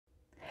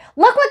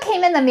Look what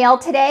came in the mail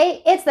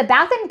today. It's the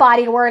Bath &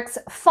 Body Works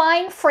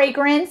Fine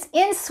Fragrance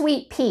in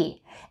Sweet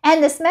Pea.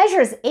 And this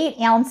measures 8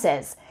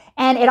 ounces.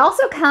 And it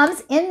also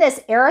comes in this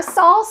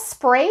aerosol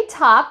spray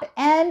top.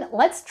 And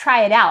let's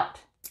try it out.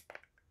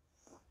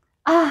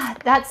 Ah,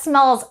 that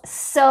smells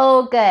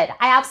so good.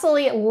 I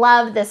absolutely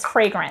love this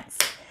fragrance.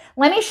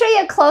 Let me show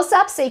you a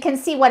close-up so you can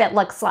see what it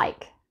looks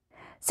like.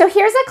 So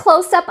here's a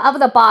close-up of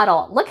the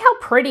bottle. Look how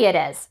pretty it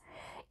is.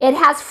 It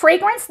has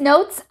fragrance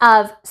notes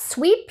of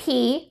sweet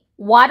pea,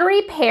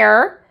 watery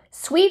pear,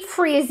 sweet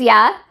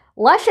freesia,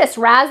 luscious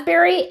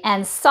raspberry,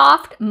 and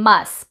soft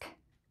musk.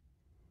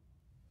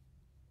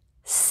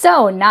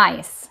 So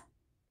nice.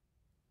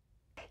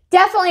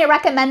 Definitely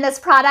recommend this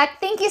product.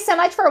 Thank you so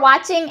much for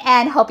watching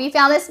and hope you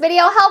found this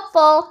video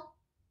helpful.